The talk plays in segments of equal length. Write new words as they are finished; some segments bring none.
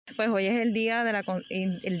Pues hoy es el día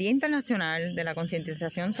el Día Internacional de la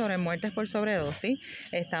Concientización sobre Muertes por Sobredosis.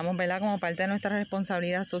 Estamos, ¿verdad?, como parte de nuestra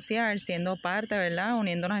responsabilidad social, siendo parte, ¿verdad?,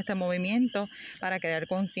 uniéndonos a este movimiento para crear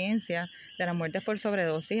conciencia de las muertes por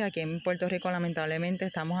sobredosis. Aquí en Puerto Rico, lamentablemente,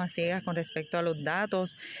 estamos a ciegas con respecto a los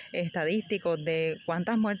datos estadísticos de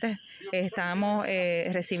cuántas muertes estamos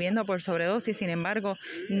recibiendo por sobredosis. Sin embargo,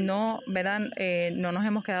 no, ¿verdad?, no nos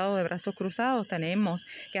hemos quedado de brazos cruzados. Tenemos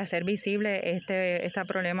que hacer visible esta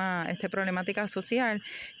problemática social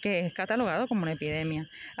que es catalogado como una epidemia.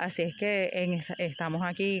 Así es que estamos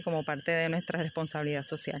aquí como parte de nuestra responsabilidad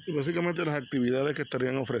social. Y básicamente las actividades que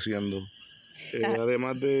estarían ofreciendo,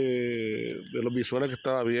 además de los visuales que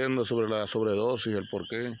estaba viendo sobre la sobredosis, el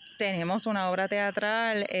porqué. Tenemos una obra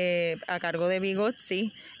teatral a cargo de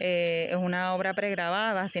Bigotzi, es una obra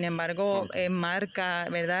pregrabada, sin embargo, marca,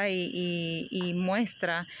 ¿verdad?, y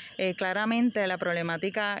muestra claramente la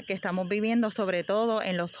problemática que estamos viviendo, sobre todo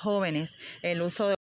en los jóvenes, el uso de